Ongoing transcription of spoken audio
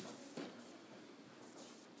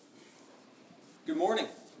Good morning.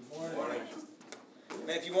 Good morning.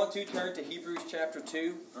 Man, if you want to, turn to Hebrews chapter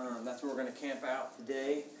 2. That's where we're going to camp out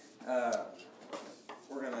today.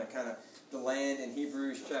 We're going to kind of land in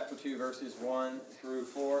Hebrews chapter 2, verses 1 through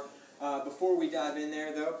 4. Before we dive in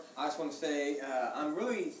there, though, I just want to say I'm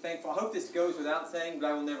really thankful. I hope this goes without saying, but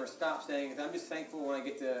I will never stop saying it. I'm just thankful when I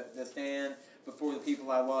get to stand before the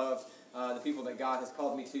people I love, the people that God has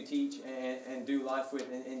called me to teach and do life with,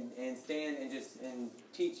 and stand and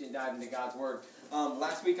teach and dive into God's Word.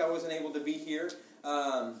 Last week I wasn't able to be here.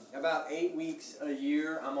 About 8 weeks a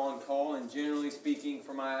year I'm on call, and generally speaking,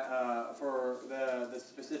 for the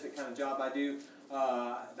specific kind of job I do,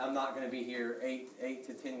 I'm not going to be here 8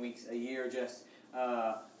 to 10 weeks a year just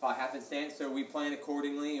by happenstance. So we plan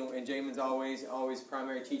accordingly, and Jamin's always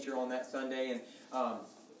primary teacher on that Sunday, and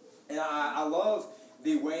I love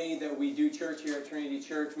the way that we do church here at Trinity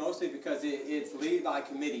Church, mostly because it's lead by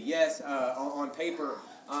committee. Yes, on paper,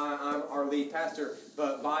 I'm our lead pastor,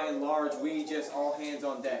 but by and large, we just all hands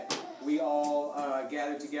on deck. We all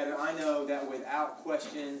gather together. I know that without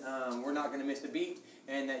question, we're not going to miss a beat,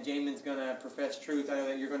 and that Jamin's going to profess truth. I know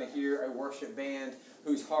that you're going to hear a worship band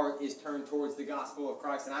whose heart is turned towards the gospel of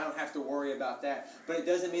Christ, and I don't have to worry about that. But it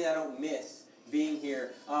doesn't mean I don't miss being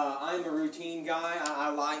here. I'm a routine guy. I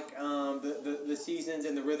like the seasons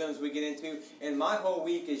and the rhythms we get into, and my whole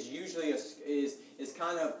week is usually is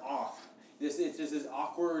kind of off. It's just this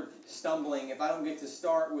awkward stumbling. If I don't get to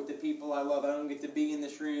start with the people I love, I don't get to be in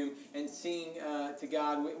this room and sing to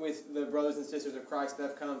God with the brothers and sisters of Christ that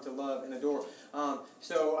I've come to love and adore.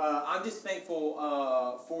 So I'm just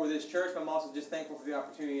thankful for this church, but I'm also just thankful for the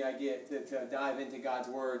opportunity I get to dive into God's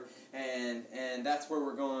Word, and that's where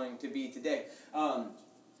we're going to be today.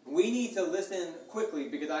 We need to listen quickly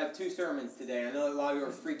because I have 2 sermons today. I know a lot of you are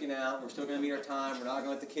freaking out. We're still going to meet our time. We're not going to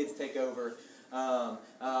let the kids take over.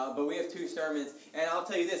 But we have 2 sermons, and I'll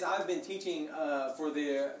tell you this: I've been teaching for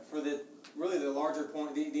the really the larger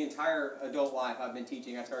point, the entire adult life. I've been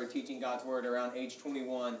teaching. I started teaching God's Word around age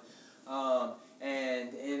 21, and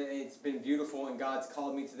it's been beautiful. And God's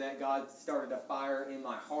called me to that. God started a fire in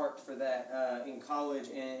my heart for that in college,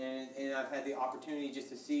 and I've had the opportunity just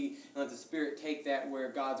to see and let the Spirit take that where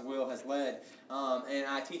God's will has led. And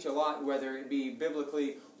I teach a lot, whether it be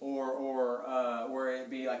biblically or where it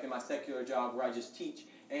be like in my secular job where I just teach.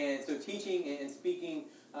 And so teaching and speaking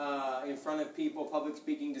in front of people, public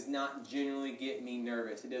speaking, does not generally get me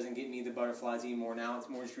nervous. It doesn't get me the butterflies anymore. Now it's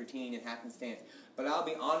more just routine and happenstance. But I'll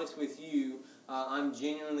be honest with you, I'm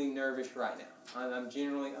genuinely nervous right now. I'm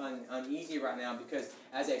generally uneasy right now because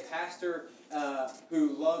as a pastor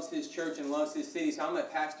who loves his church and loves his city, so I'm a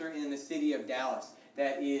pastor in the city of Dallas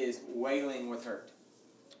that is wailing with hurt.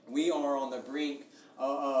 We are on the brink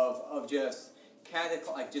of just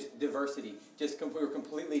just diversity. We're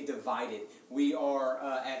completely divided. We are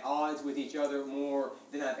at odds with each other more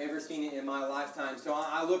than I've ever seen it in my lifetime. So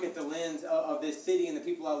I look at the lens of this city and the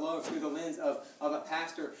people I love through the lens of a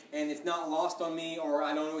pastor, and it's not lost on me, or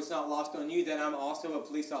I don't know, it's not lost on you, that I'm also a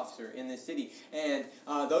police officer in this city. And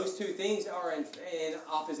those 2 things are in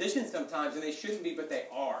opposition sometimes, and they shouldn't be, but they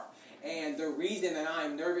are. And the reason that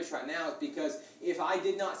I'm nervous right now is because if I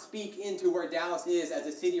did not speak into where Dallas is as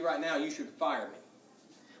a city right now, you should fire me.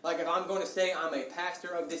 Like if I'm going to say I'm a pastor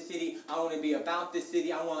of this city, I want to be about this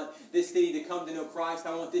city, I want this city to come to know Christ,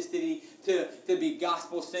 I want this city to be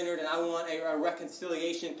gospel-centered, and I want a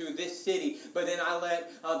reconciliation through this city, but then I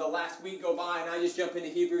let the last week go by and I just jump into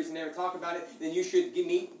Hebrews and never talk about it, then you should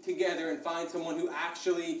meet together and find someone who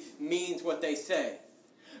actually means what they say.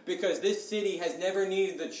 Because this city has never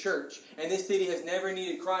needed the church, and this city has never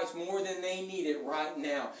needed Christ more than they need it right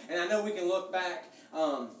now. And I know we can look back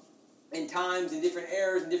in times and different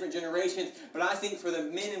eras and different generations, but I think for the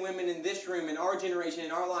men and women in this room, in our generation,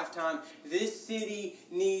 in our lifetime, this city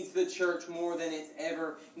needs the church more than it's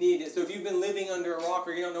ever needed. So if you've been living under a rock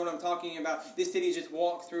or you don't know what I'm talking about, this city just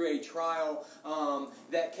walked through a trial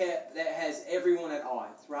that has everyone at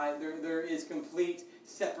odds, right? There is complete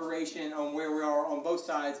separation on where we are on both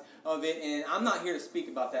sides of it, and I'm not here to speak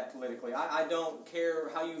about that politically. I don't care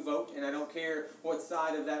how you vote, and I don't care what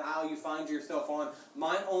side of that aisle you find yourself on.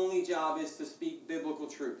 My only job is to speak biblical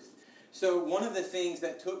truth. So one of the things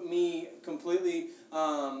that took me completely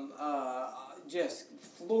just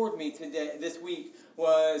floored me this week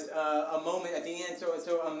was a moment at the end.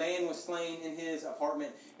 So a man was slain in his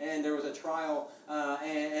apartment, and there was a trial,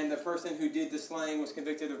 and the person who did the slaying was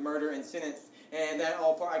convicted of murder and sentenced. And that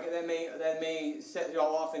may set it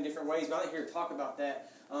all off in different ways, but I'm not here to talk about that.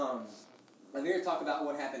 I'm here to talk about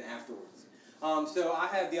what happened afterwards. So I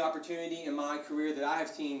have the opportunity in my career that I have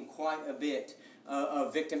seen quite a bit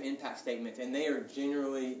of victim impact statements, and they are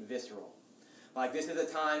generally visceral. Like this is a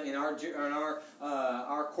time in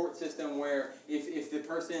our court system where if the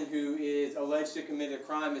person who is alleged to commit a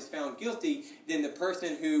crime is found guilty, then the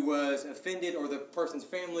person who was offended or the person's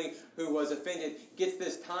family who was offended gets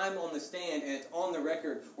this time on the stand, and it's on the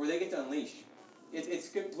record where they get to unleash. It's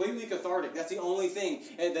completely cathartic. That's the only thing.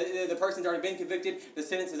 The person's already been convicted. The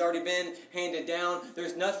sentence has already been handed down.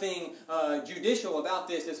 There's nothing judicial about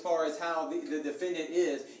this as far as how the defendant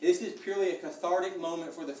is. This is purely a cathartic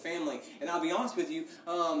moment for the family. And I'll be honest with you,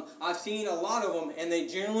 I've seen a lot of them, and they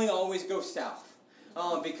generally always go south.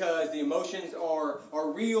 Because the emotions are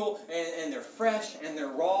real, and they're fresh, and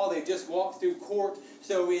they're raw. They just walked through court.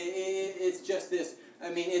 So it's just this... I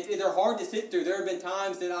mean, they're hard to sit through. There have been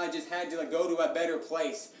times that I just had to go to a better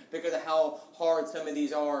place because of how hard some of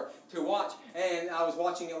these are to watch. And I was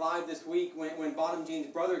watching it live this week when Bottom Jean's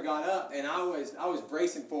brother got up, and I was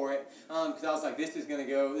bracing for it because I was like, this is going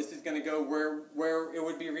to go where it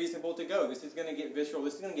would be reasonable to go. This is going to get visceral.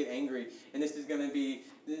 This is going to get angry, and this is going to be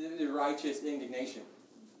the righteous indignation.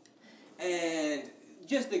 And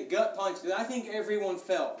just the gut punch that I think everyone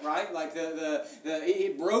felt, right? Like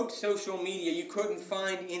it broke social media. You couldn't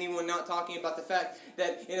find anyone not talking about the fact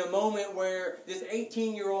that in a moment where this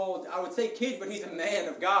 18-year-old, I would say kid, but he's a man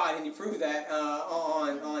of God, and you prove that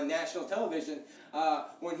on national television,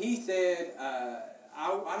 when he said,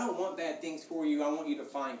 I don't want bad things for you, I want you to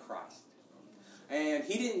find Christ. And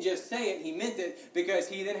he didn't just say it, he meant it, because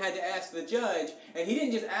he then had to ask the judge. And he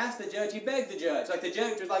didn't just ask the judge, he begged the judge. Like, the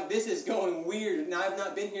judge was like, this is going weird, and I've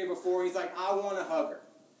not been here before. He's like, I want to hug her.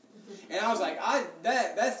 And I was like,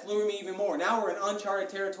 that slew me even more. Now we're in uncharted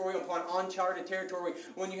territory upon uncharted territory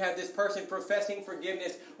when you have this person professing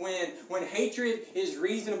forgiveness. When hatred is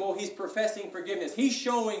reasonable, he's professing forgiveness. He's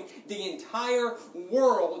showing the entire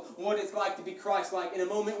world what it's like to be Christ-like in a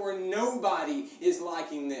moment where nobody is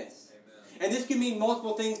liking this. And this can mean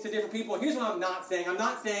multiple things to different people. Here's what I'm not saying. I'm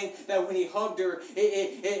not saying that when he hugged her,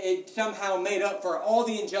 it somehow made up for all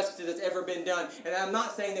the injustice that's ever been done. And I'm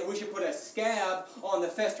not saying that we should put a scab on the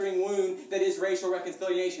festering wound that is racial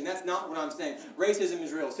reconciliation. That's not what I'm saying. Racism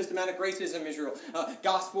is real. Systematic racism is real.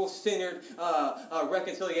 Gospel-centered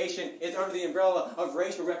reconciliation is under the umbrella of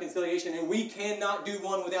racial reconciliation. And we cannot do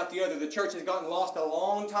one without the other. The church has gotten lost a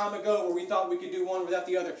long time ago where we thought we could do one without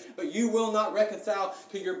the other. But you will not reconcile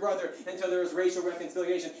to your brother until there is racial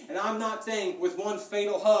reconciliation. And I'm not saying with one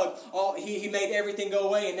fatal hug, he made everything go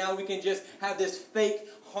away and now we can just have this fake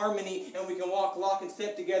harmony and we can walk lock and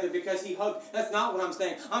step together because he hugged. That's not what I'm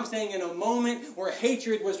saying. I'm saying in a moment where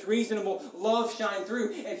hatred was reasonable, love shined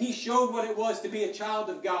through, and he showed what it was to be a child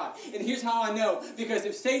of God. And here's how I know. Because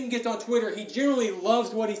if Satan gets on Twitter, he generally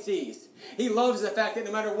loves what he sees. He loves the fact that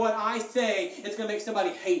no matter what I say, it's going to make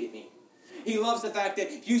somebody hate me. He loves the fact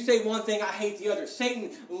that you say one thing, I hate the other. Satan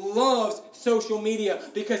loves social media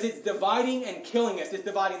because it's dividing and killing us. It's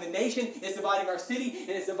dividing the nation, it's dividing our city, and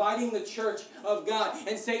it's dividing the church of God.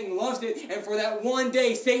 And Satan loves it, and for that one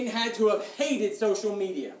day, Satan had to have hated social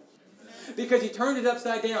media. Because he turned it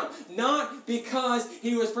upside down. Not because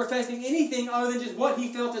he was professing anything other than just what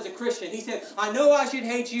he felt as a Christian. He said, I know I should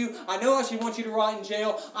hate you. I know I should want you to rot in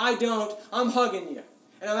jail. I don't. I'm hugging you.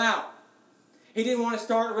 And I'm out. He didn't want to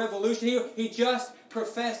start a revolution. He just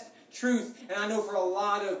professed truth. And I know for a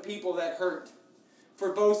lot of people that hurt.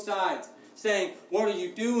 For both sides. Saying, what are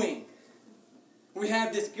you doing? We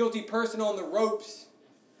have this guilty person on the ropes.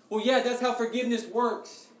 Well, yeah, that's how forgiveness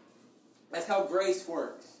works. That's how grace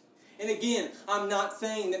works. And again, I'm not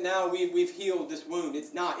saying that now we've healed this wound.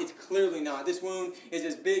 It's not. It's clearly not. This wound is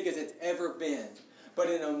as big as it's ever been. But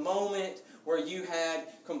in a moment where you had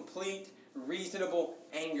complete, reasonable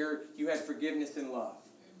anger, you had forgiveness and love.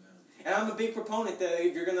 Amen. And I'm a big proponent that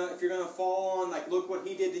if you're gonna fall on, like, look what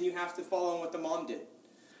he did, then you have to follow on what the mom did.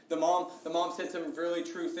 The mom said some really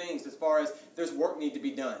true things as far as there's work need to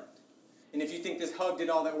be done. And if you think this hug did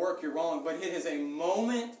all that work, you're wrong. But it is a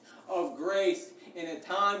moment of grace in a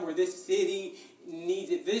time where this city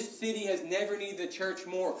needs it. This city has never needed the church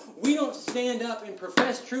more. We don't stand up and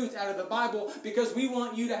profess truth out of the Bible because we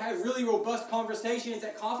want you to have really robust conversations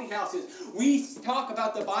at coffee houses. We talk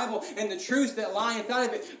about the Bible and the truths that lie inside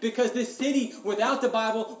of it because this city without the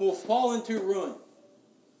Bible will fall into ruin.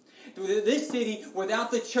 This city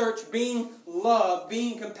without the church being love,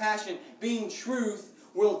 being compassion, being truth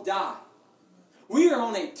will die. We are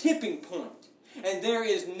on a tipping point. And there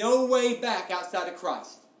is no way back outside of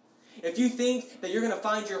Christ. If you think that you're going to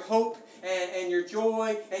find your hope and your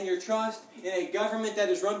joy and your trust in a government that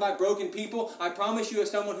is run by broken people, I promise you as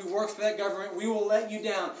someone who works for that government, we will let you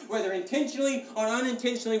down. Whether intentionally or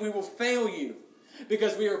unintentionally, we will fail you.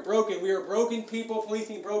 Because we are broken. We are broken people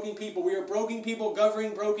policing broken people. We are broken people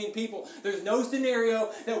governing broken people. There's no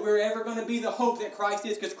scenario that we're ever going to be the hope that Christ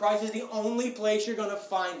is, because Christ is the only place you're going to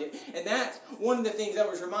find it. And that's one of the things that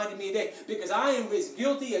was reminding me today, because I am as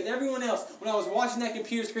guilty as everyone else. When I was watching that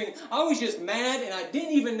computer screen, I was just mad, and I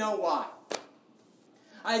didn't even know why.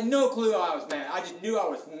 I had no clue I was mad. I just knew I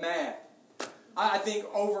was mad. I think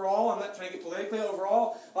overall, I'm not trying to get politically,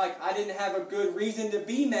 overall, like, I didn't have a good reason to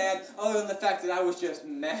be mad other than the fact that I was just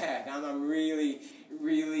mad. I'm really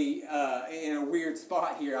in a weird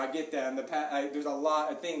spot here. I get that. There's a lot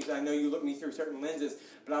of things. I know you look me through certain lenses,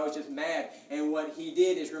 but I was just mad. And what he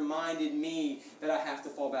did is reminded me that I have to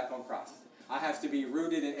fall back on Christ. I have to be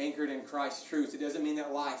rooted and anchored in Christ's truth. It doesn't mean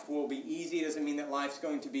that life will be easy. It doesn't mean that life's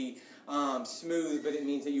going to be smooth, but it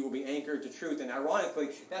means that you will be anchored to truth. And ironically,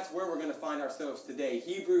 that's where we're going to find ourselves today.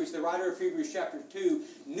 The writer of Hebrews chapter 2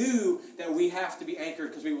 knew that we have to be anchored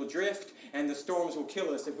because we will drift and the storms will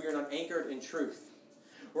kill us if we are not anchored in truth.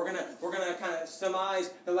 We're gonna kind of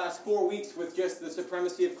surmise the last 4 weeks with just the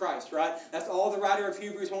supremacy of Christ, right? That's all the writer of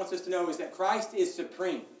Hebrews wants us to know, is that Christ is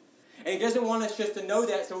supreme. And he doesn't want us just to know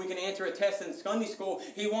that so we can answer a test in Sunday school.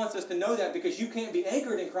 He wants us to know that because you can't be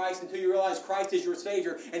anchored in Christ until you realize Christ is your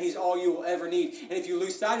Savior and He's all you will ever need. And if you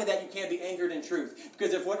lose sight of that, you can't be anchored in truth.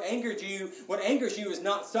 Because if what angers you is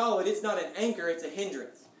not solid, it's not an anchor, it's a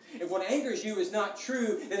hindrance. If what angers you is not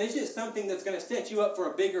true, then it's just something that's going to set you up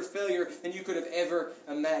for a bigger failure than you could have ever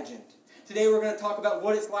imagined. Today we're going to talk about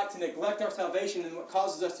what it's like to neglect our salvation and what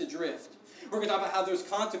causes us to drift. We're going to talk about how there's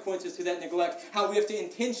consequences to that neglect, how we have to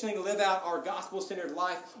intentionally live out our gospel-centered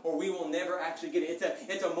life or we will never actually get it.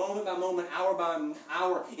 It's a moment-by-moment,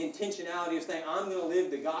 hour-by-hour intentionality of saying, I'm going to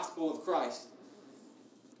live the gospel of Christ.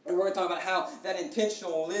 And we're going to talk about how that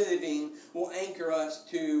intentional living will anchor us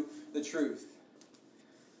to the truth.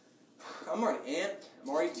 I'm already amped. I'm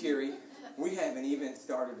already teary. We haven't even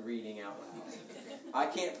started reading out loud. I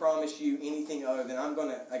can't promise you anything other than I'm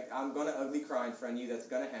gonna ugly cry in front of you. That's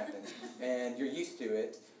gonna happen, and you're used to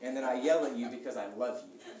it. And then I yell at you because I love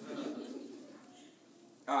you.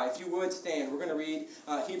 All right, if you would stand, we're going to read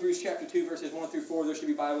Hebrews chapter 2, verses 1 through 4. There should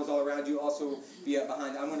be Bibles all around you. Also be up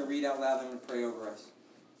behind. I'm going to read out loud and I'm going to pray over us.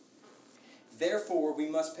 Therefore, we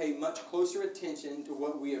must pay much closer attention to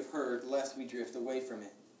what we have heard, lest we drift away from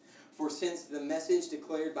it. For since the message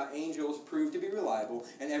declared by angels proved to be reliable,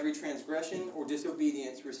 and every transgression or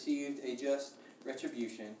disobedience received a just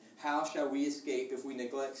retribution, how shall we escape if we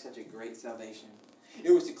neglect such a great salvation?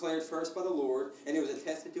 It was declared first by the Lord, and it was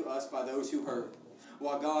attested to us by those who heard,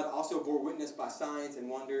 while God also bore witness by signs and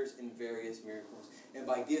wonders and various miracles, and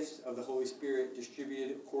by gifts of the Holy Spirit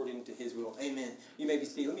distributed according to His will. Amen. You may be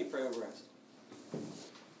seated. Let me pray over us.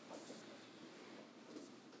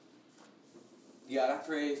 God, I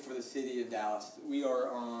pray for the city of Dallas.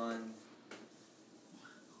 We're on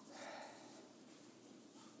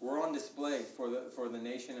display for the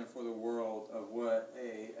nation and for the world of what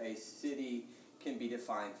a city can be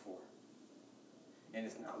defined for. And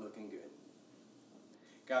it's not looking good.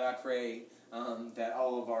 God, I pray that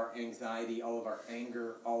all of our anxiety, all of our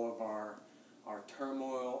anger, all of our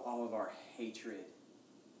turmoil, all of our hatred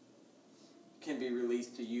can be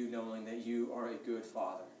released to you, knowing that you are a good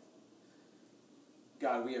Father.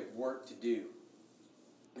 God, we have work to do,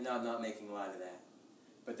 and I'm not making light of that.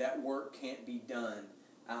 But that work can't be done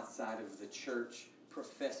outside of the church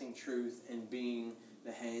professing truth and being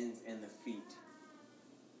the hands and the feet.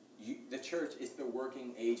 The church is the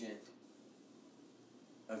working agent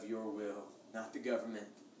of your will, not the government.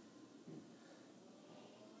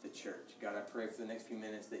 The church. God, I pray for the next few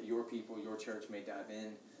minutes that your people, your church, may dive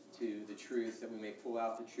into the truths, that we may pull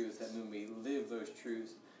out the truths, that we may live those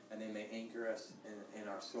truths, and they may anchor us and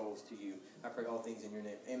our souls to you. I pray all things in your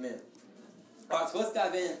name. Amen. All right, so let's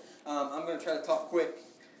dive in. I'm going to try to talk quick.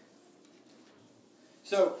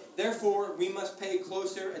 So, therefore, we must pay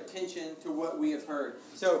closer attention to what we have heard.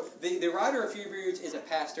 So, the writer of Hebrews is a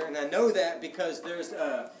pastor, and I know that because there's,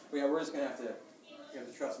 we're just going to have to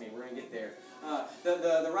trust me, we're going to get there.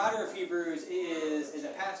 The writer of Hebrews is a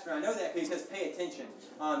pastor. I know that because he says pay attention.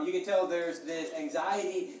 You can tell there's this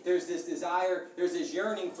anxiety, there's this desire, there's this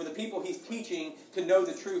yearning for the people he's teaching to know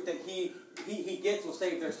the truth that he gets will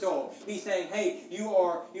save their soul. He's saying, hey, you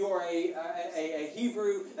are a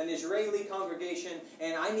Hebrew, an Israeli congregation,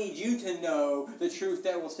 and I need you to know the truth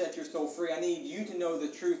that will set your soul free. I need you to know the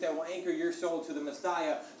truth that will anchor your soul to the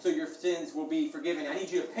Messiah so your sins will be forgiven. I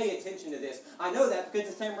need you to pay attention to this. I know that because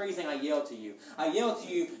it's the same reason I yell to you. I yell to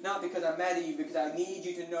you not because I'm mad at you, because I need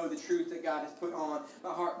you to know the truth that God has put on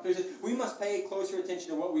my heart. We must pay closer attention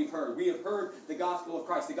to what we've heard. We have heard the gospel of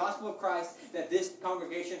Christ. The gospel of Christ that this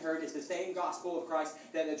congregation heard is the same same gospel of Christ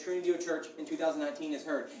that the Trinity Church in 2019 has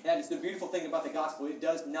heard. And that is the beautiful thing about the gospel. It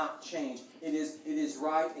does not change. It is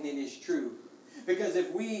right and it is true. Because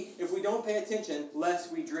if we don't pay attention,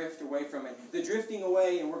 lest we drift away from it. The drifting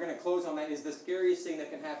away, and we're going to close on that, is the scariest thing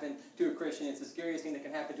that can happen to a Christian. It's the scariest thing that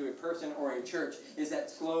can happen to a person or a church, is that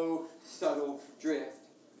slow, subtle drift.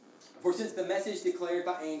 For since the message declared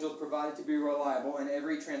by angels provided to be reliable, and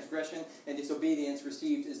every transgression and disobedience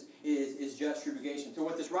received is just tribulation. So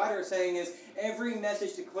what this writer is saying is, every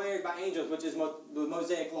message declared by angels, which is the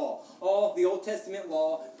Mosaic Law, all the Old Testament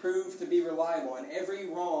law proved to be reliable, and every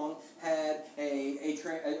wrong had a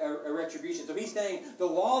retribution. So he's saying, the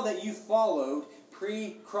law that you followed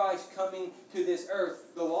pre-Christ coming to this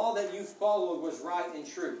earth, the law that you followed was right and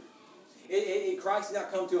true. Christ did not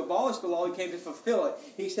come to abolish the law, he came to fulfill it.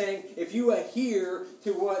 He's saying, if you adhere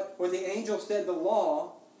to what the angel said the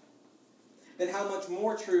law, then how much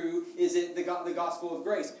more true is it the gospel of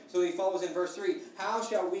grace? So he follows in verse 3, how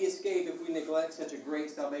shall we escape if we neglect such a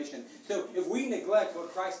great salvation? So if we neglect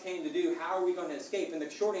what Christ came to do, how are we going to escape? And the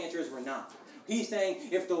short answer is we're not. He's saying,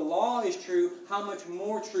 if the law is true, how much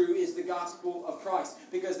more true is the gospel of Christ?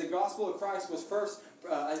 Because the gospel of Christ was first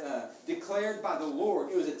declared by the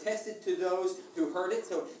Lord. It was attested to those who heard it.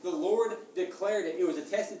 So the Lord declared it. It was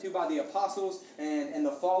attested to by the apostles and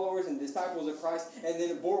the followers and disciples of Christ. And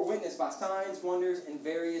then it bore witness by signs, wonders, and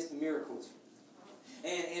various miracles.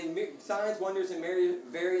 And signs, wonders, and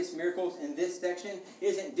various miracles in this section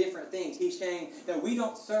isn't different things. He's saying that we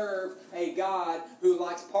don't serve a God who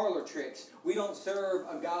likes parlor tricks. We don't serve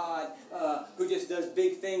a God who just does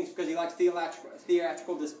big things because he likes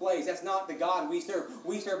theatrical displays. That's not the God we serve.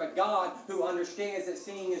 We serve a God who understands that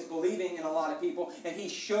seeing is believing in a lot of people. And he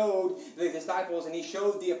showed the disciples and he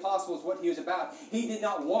showed the apostles what he was about. He did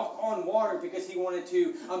not walk on water because he wanted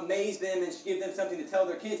to amaze them and give them something to tell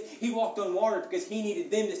their kids. He walked on water because he needed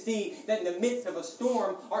them to see that in the midst of a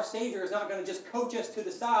storm, our Savior is not going to just coach us to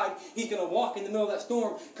the side. He's going to walk in the middle of that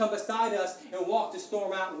storm, come beside us, and walk the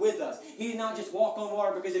storm out with us. He did not just walk on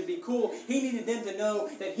water because it'd be cool. He needed them to know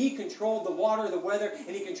that he controlled the water, the weather,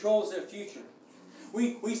 and he controls their future.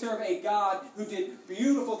 We serve a God who did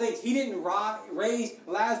beautiful things. He didn't raise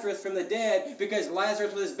Lazarus from the dead because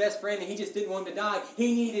Lazarus was his best friend and he just didn't want him to die.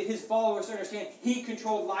 He needed his followers to understand he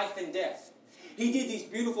controlled life and death. He did these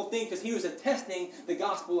beautiful things because he was attesting the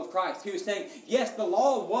gospel of Christ. He was saying, yes, the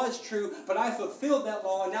law was true, but I fulfilled that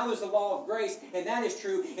law, and now there's the law of grace, and that is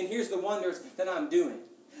true, and here's the wonders that I'm doing.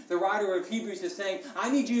 The writer of Hebrews is saying, I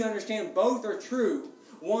need you to understand both are true.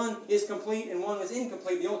 One is complete and one is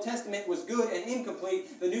incomplete. The Old Testament was good and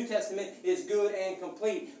incomplete. The New Testament is good and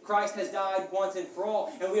complete. Christ has died once and for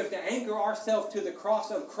all, and we have to anchor ourselves to the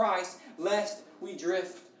cross of Christ lest we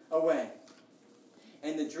drift away.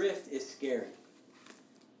 And the drift is scary.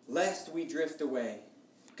 Lest we drift away.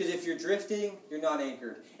 Because if you're drifting, you're not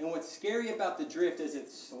anchored. And what's scary about the drift is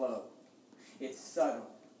it's slow. It's subtle.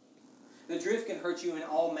 The drift can hurt you in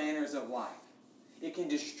all manners of life. It can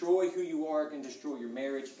destroy who you are. It can destroy your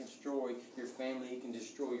marriage. It can destroy your family. It can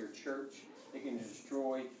destroy your church. It can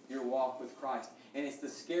destroy your walk with Christ. And it's the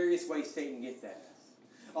scariest way Satan gets at us.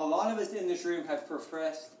 A lot of us in this room have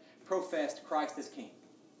professed Christ as King.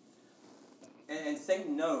 And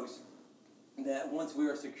Satan knows that once we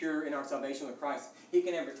are secure in our salvation with Christ, he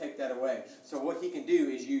can never take that away. So what he can do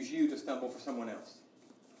is use you to stumble for someone else.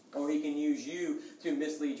 Or he can use you to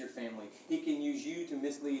mislead your family. He can use you to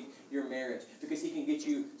mislead your marriage. Because he can get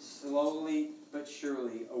you slowly but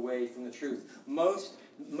surely away from the truth. Most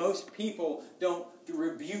people don't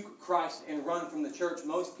rebuke Christ and run from the church.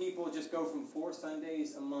 Most people just go from 4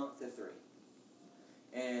 Sundays a month to 3.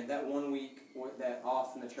 And that 1 week that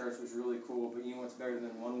off from the church was really cool, but you know what's better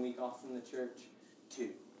than 1 week off from the church? 2.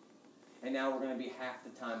 And now we're going to be half the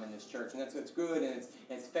time in this church. And that's what's good, and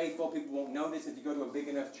it's faithful. People won't notice if you go to a big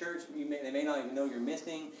enough church. They may not even know you're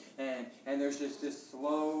missing. And there's just this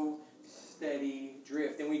slow, steady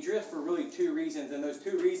drift. And we drift for really 2 reasons, and those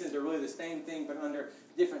 2 reasons are really the same thing, but under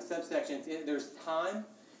different subsections. There's time,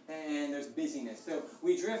 and there's busyness. So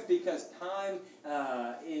we drift because time,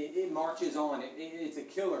 it marches on. It's a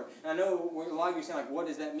killer. And I know a lot of you saying, like, what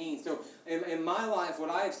does that mean? So in my life,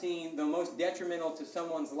 what I've seen the most detrimental to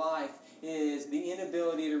someone's life is the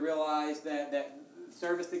inability to realize that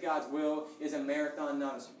service to God's will is a marathon,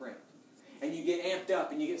 not a sprint. And you get amped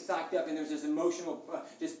up and you get psyched up and there's this emotional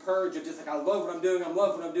just purge of just like, I love what I'm doing, I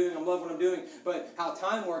love what I'm doing, I love what I'm doing. But how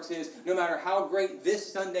time works is no matter how great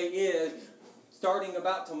this Sunday is, starting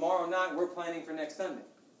about tomorrow night, we're planning for next Sunday.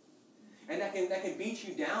 And that can beat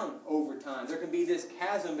you down over time. There can be this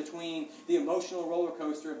chasm between the emotional roller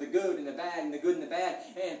coaster of the good and the bad and the good and the bad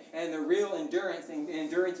and the real endurance. And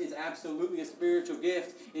endurance is absolutely a spiritual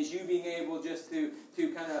gift, is you being able just to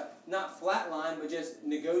kind of not flatline, but just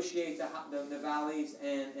negotiate the valleys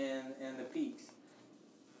and the peaks.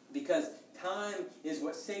 Because time is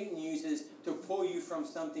what Satan uses to pull you from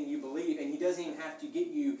something you believe, and he doesn't even have to get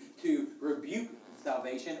you to rebuke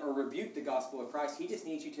salvation or rebuke the gospel of Christ. He just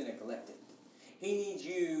needs you to neglect it. He needs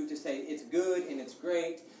you to say, it's good and it's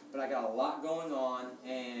great, but I got a lot going on,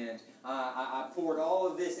 and I poured all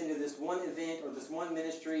of this into this one event or this one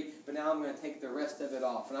ministry, but now I'm going to take the rest of it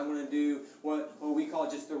off. And I'm going to do what we call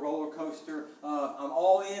just the roller coaster of I'm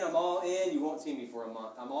all in, you won't see me for a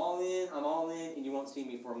month. I'm all in, and you won't see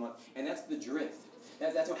me for a month. And that's the drift.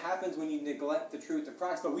 That's what happens when you neglect the truth of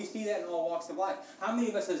Christ. But we see that in all walks of life. How many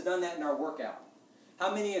of us has done that in our workout?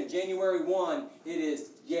 How many of January 1, it is,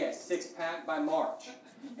 yes, 6-pack by March.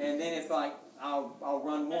 And then it's like, I'll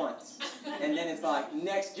run once. And then it's like,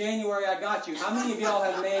 next January I got you. How many of y'all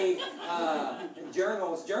have made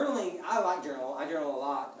journals? Journaling, I like journal. I journal a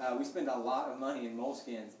lot. We spend a lot of money in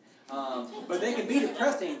moleskins. But they can be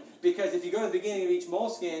depressing because if you go to the beginning of each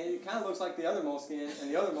moleskin, it kind of looks like the other moleskin and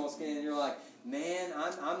the other moleskin, and you're like, man,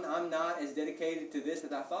 I'm not as dedicated to this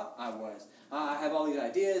as I thought I was. I have all these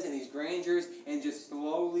ideas and these grandeurs, and just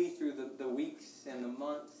slowly through the weeks and the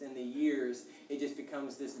months and the years, it just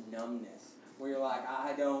becomes this numbness where you're like,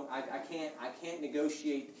 I can't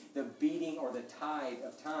negotiate the beating or the tide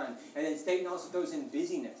of time. And then Satan also throws in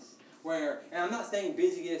busyness. And I'm not saying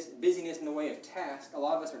busyness in the way of task. A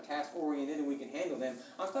lot of us are task-oriented and we can handle them.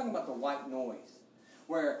 I'm talking about the white noise,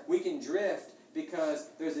 where we can drift because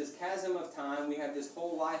there's this chasm of time. We have this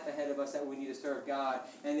whole life ahead of us that we need to serve God.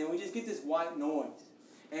 And then we just get this white noise.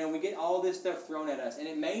 And we get all this stuff thrown at us. And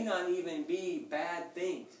it may not even be bad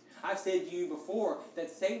things. I've said to you before that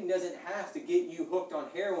Satan doesn't have to get you hooked on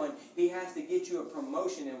heroin. He has to get you a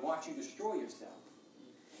promotion and watch you destroy yourself.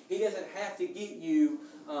 He doesn't have to get you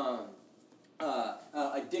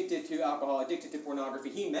addicted to alcohol, addicted to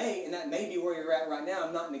pornography. He may, and that may be where you're at right now.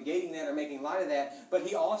 I'm not negating that or making light of that. But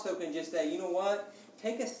he also can just say, you know what?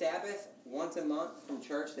 Take a Sabbath once a month from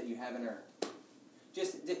church that you haven't earned.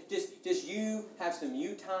 Just you have some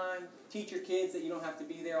you time. Teach your kids that you don't have to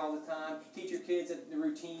be there all the time. Teach your kids that the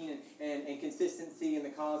routine and consistency in the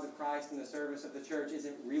cause of Christ and the service of the church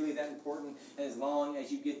isn't really that important as long as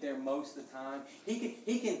you get there most of the time.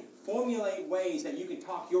 He can formulate ways that you can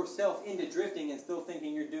talk yourself into drifting and still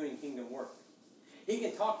thinking you're doing kingdom work. He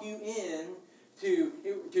can talk you in to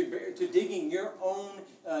digging your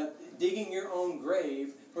own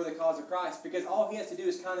grave for the cause of Christ, because all he has to do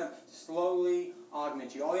is kind of slowly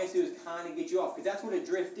augment you. All he has to do is kind of get you off, because that's what a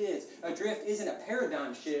drift is. A drift isn't a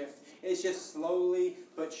paradigm shift. It's just slowly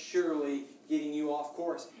but surely getting you off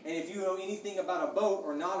course. And if you know anything about a boat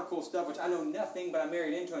or nautical stuff, which I know nothing, but I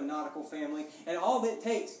married into a nautical family, and all it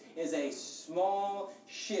takes is a small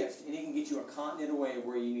shift, and it can get you a continent away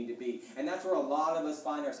where you need to be. And that's where a lot of us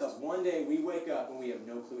find ourselves. One day we wake up and we have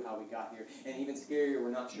no clue how we got here. And even scarier,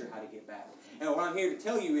 we're not sure how to get back. And what I'm here to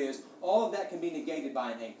tell you is all of that can be negated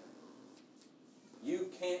by an anchor. You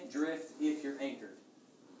can't drift if you're anchored.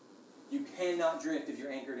 You cannot drift if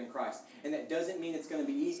you're anchored in Christ. And that doesn't mean it's going to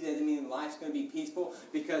be easy. That doesn't mean life's going to be peaceful.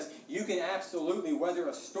 Because you can absolutely weather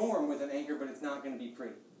a storm with an anchor, but it's not going to be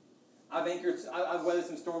pretty. I've weathered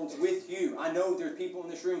some storms with you. I know there's people in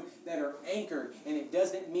this room that are anchored. And it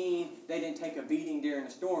doesn't mean they didn't take a beating during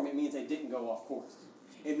a storm. It means they didn't go off course.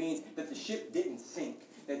 It means that the ship didn't sink.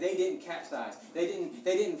 That they didn't capsize. They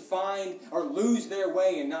didn't find or lose their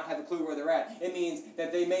way and not have a clue where they're at. It means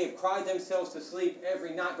that they may have cried themselves to sleep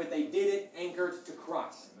every night, but they did it anchored to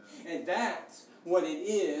Christ. And that's what it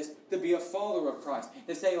is to be a follower of Christ.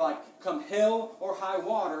 To say, like, come hell or high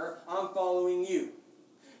water, I'm following you.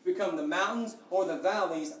 Become the mountains or the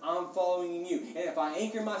valleys, I'm following you. And if I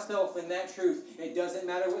anchor myself in that truth, it doesn't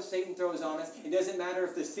matter what Satan throws on us. It doesn't matter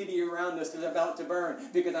if the city around us is about to burn,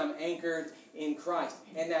 because I'm anchored in Christ.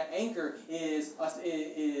 And that anchor is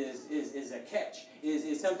a catch,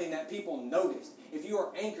 is something that people notice. If you are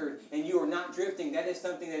anchored and you are not drifting, that is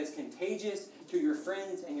something that is contagious to your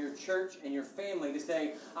friends and your church and your family, to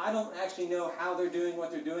say, I don't actually know how they're doing what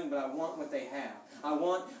they're doing, but I want what they have. I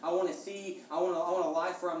want a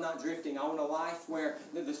life where I'm not drifting. I want a life where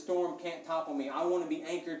the storm can't topple me. I want to be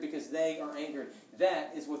anchored because they are anchored.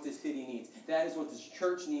 That is what this city needs. That is what this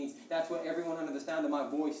church needs. That's what everyone under the sound of my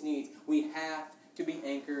voice needs. We have to be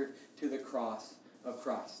anchored to the cross of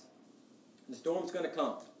Christ. The storm's going to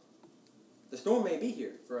come. The storm may be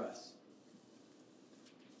here for us.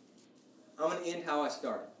 I'm going to end how I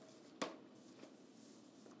started.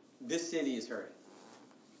 this city is hurting.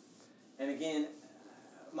 And again,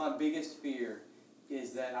 my biggest fear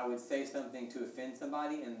is that I would say something to offend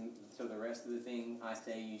somebody, and so the rest of the thing I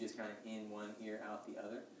say, you just kind of in one ear, out the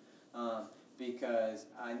other. Because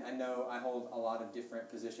I know I hold a lot of different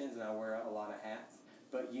positions, and I wear a lot of hats,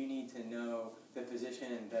 but you need to know the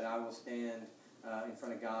position that I will stand in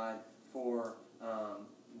front of God for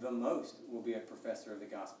the most will be a professor of the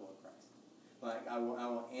gospel of Christ. Like, I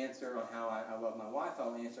will answer on how I love my wife, I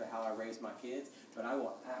will answer how I raise my kids, but I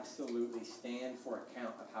will absolutely stand for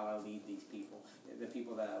account of how I lead these people. The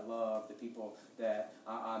people that I love, the people that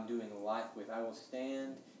I'm doing life with. I will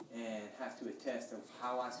stand and have to attest of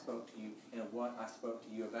how I spoke to you and what I spoke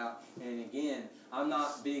to you about. And again, I'm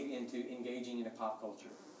not big into engaging in a pop culture.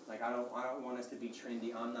 Like, I don't want us to be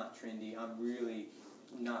trendy. I'm not trendy. I'm really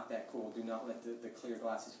not that cool. Do not let the clear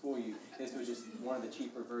glasses fool you. This was just one of the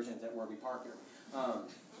cheaper versions at Warby Parker.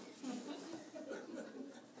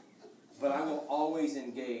 But I will always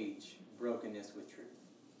engage brokenness with truth.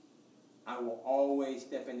 I will always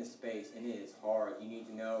step into space, and it is hard. You need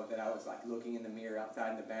to know that I was like looking in the mirror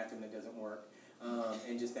outside in the bathroom that doesn't work,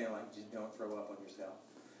 and just saying like, just don't throw up on yourself.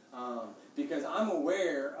 Because I'm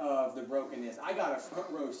aware of the brokenness. I got a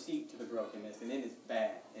front row seat to the brokenness, and it is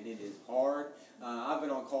bad, and it is hard. I've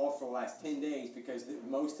been on call for the last 10 days because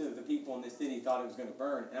most of the people in this city thought it was going to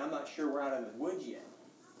burn, and I'm not sure we're out of the woods yet.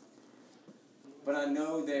 But I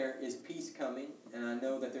know there is peace coming, and I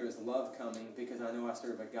know that there is love coming because I know I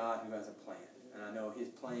serve a God who has a plan, and I know his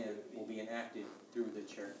plan will be enacted through the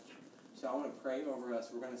church. So I want to pray over us.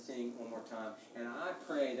 We're going to sing one more time. And I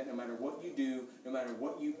pray that no matter what you do, no matter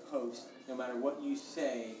what you post, no matter what you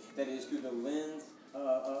say, that it is through the lens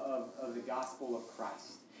of the gospel of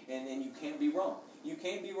Christ. And you can't be wrong. You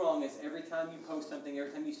can't be wrong. It's every time you post something,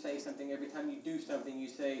 every time you say something, every time you do something, you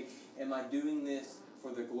say, am I doing this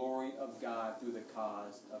for the glory of God through the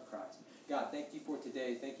cause of Christ? God, thank you for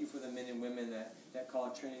today. Thank you for the men and women that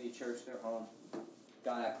call Trinity Church their home.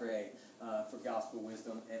 God, I pray for gospel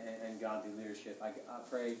wisdom and godly leadership. I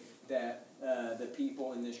pray that the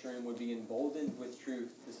people in this room would be emboldened with truth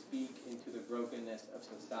to speak into the brokenness of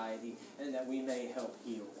society, and that we may help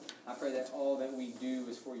heal. I pray that all that we do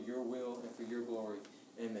is for your will and for your glory.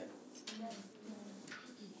 Amen.